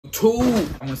Two.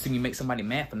 I wanna see you make somebody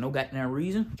mad for no goddamn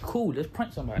reason. Cool, let's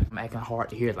prank somebody. I'm acting hard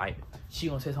to hear, like, she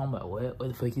gonna say something about what? What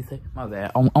the fuck you say? My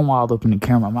bad. I'm all up in the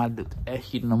camera. My dude, that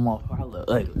shit no more. I look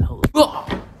ugly. Hold up.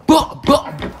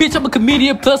 Bitch, I'm a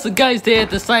comedian plus a gangster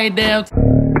at the same damn time.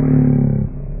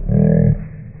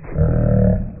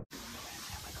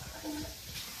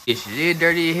 Yeah, she is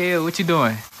dirty as hell. What you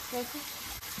doing?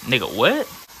 Nigga, what? I'm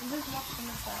just washing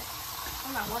this out.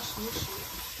 I'm not washing this shit.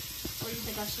 What do you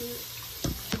think I should?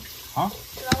 Huh?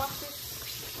 Should I wash this?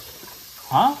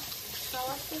 Huh? Should I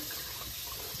wash this?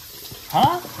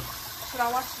 Huh? Should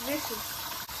I wash the dishes?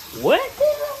 What?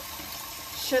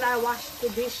 Should I wash the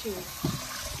dishes?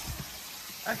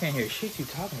 I can't hear shit you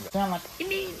talking about. Sound like I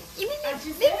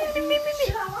just said,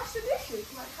 should I wash the dishes?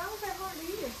 Like, how is that hard to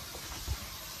hear?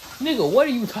 nigga, what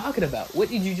are you talking about? What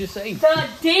did you just say? The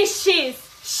dishes.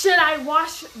 Should I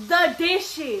wash the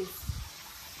dishes?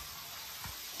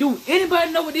 Dude,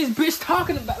 anybody know what this bitch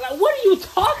talking about? Like, what are you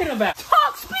talking about?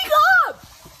 Talk, speak up.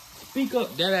 Speak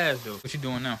up, that ass though. What you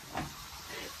doing now?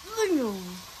 Nigga.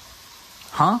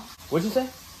 Huh? What'd you say?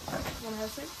 Wanna have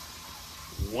sex?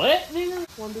 What, nigga?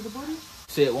 Wanna do the booty?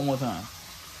 Say it one more time.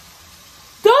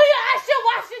 Do you? I should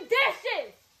wash the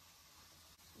dishes.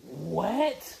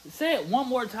 What? Say it one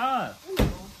more time.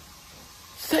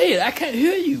 Say it, I can't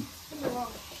hear you.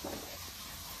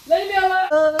 Let me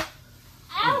alone.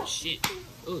 Oh shit.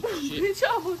 Oh shit. Bitch,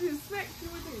 I almost just smacked you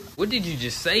with this. What did you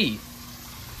just say?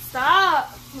 Stop.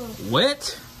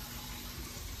 What?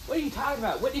 What are you talking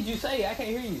about? What did you say? I can't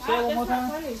hear you. Say it one more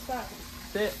time. Funny. Stop.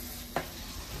 Say it.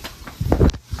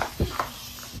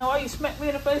 Why you smack me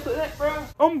in the face with that, bro?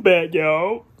 I'm back,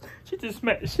 y'all. She just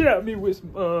smacked the shit out of me with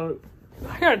some,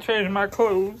 I gotta change my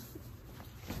clothes.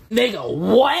 Nigga,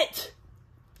 what?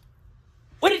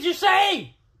 What did you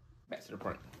say? Back to the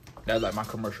prank. That was like my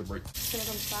commercial break. Said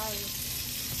I'm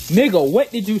sorry. Nigga,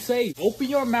 what did you say? Open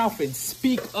your mouth and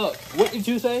speak up. What did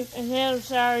you say? I said I'm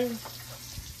sorry.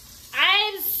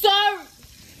 I'm sorry.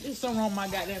 There's something wrong with my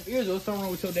goddamn ears or something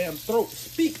wrong with your damn throat.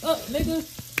 Speak up, nigga.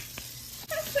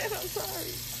 I said I'm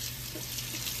sorry.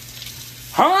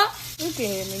 Huh? You can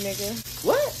hear me, nigga.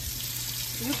 What?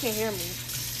 You can hear me.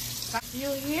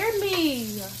 You hear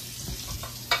me.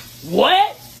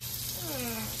 What?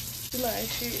 You like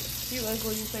shit. You like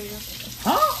what you say.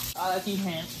 Huh? I like you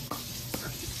hands.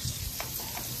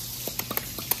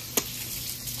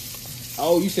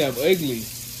 Oh, you said I'm ugly.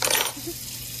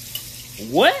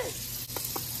 What?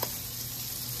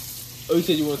 Oh, you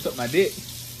said you want to suck my dick?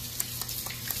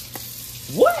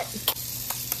 What?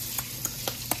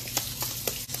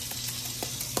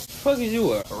 The fuck is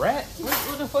you, a rat?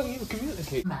 What the fuck are you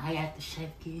communicating? I got to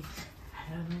shake it.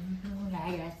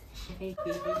 I got to shake it.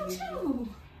 What's wrong with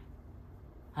you?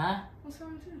 Huh? What's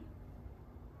wrong with you?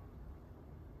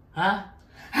 Huh?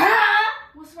 Huh?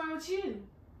 What's wrong with you?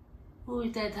 Who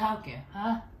is that talking?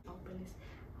 Huh? Open this.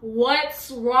 What's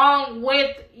wrong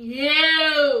with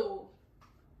you?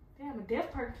 Damn, a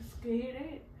deaf person can hear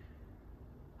that.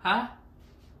 Huh?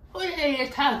 Who the hell you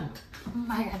talking?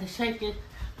 I got to shake it.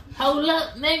 Hold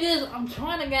up, niggas. I'm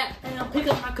trying to goddamn pick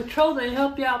up my controller and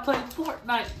help y'all play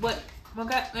Fortnite, but my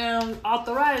goddamn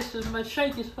arthritis and my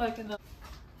shake is fucking up.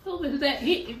 Who is that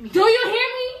hitting me? Do you hear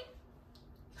me?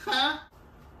 Huh?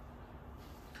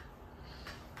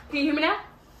 Can you hear me now?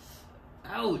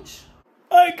 Ouch.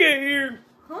 I can't hear.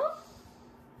 Huh?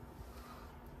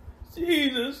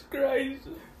 Jesus Christ.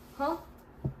 Huh?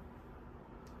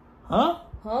 Huh?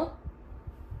 Huh?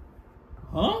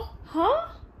 Huh? Huh?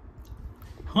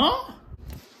 Huh?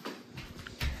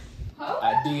 Huh?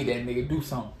 I did that nigga do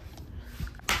something.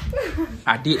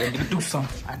 I did that nigga do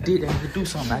something. I did that nigga do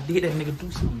something. I did that nigga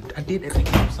do something. I did that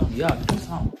nigga do something. Y'all do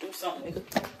something. Do something, nigga.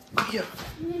 Yeah.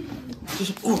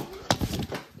 Just, ooh.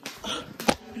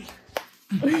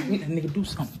 I did that nigga do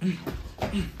something.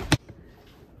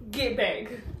 Get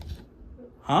back.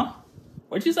 Huh?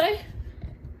 What'd you say?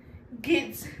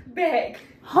 Get back.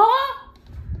 Huh?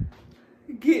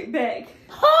 Get back.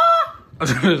 Huh? I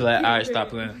was like, alright, stop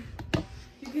playing. You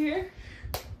can hear?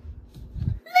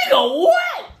 Nigga,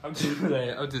 what? I'm just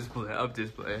playing. I'm just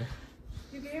playing.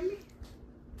 You can hear me?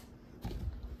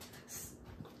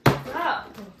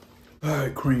 Stop.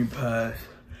 Alright, cream pies.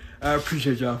 I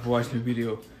appreciate y'all for watching the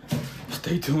video.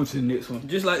 Stay tuned to the next one.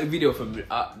 Just like the video from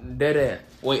dead ass.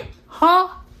 Wait. Huh?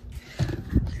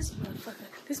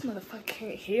 This motherfucker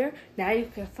can't hear. Now you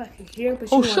can fucking hear, but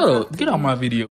Oh, you shut up. Get out my video.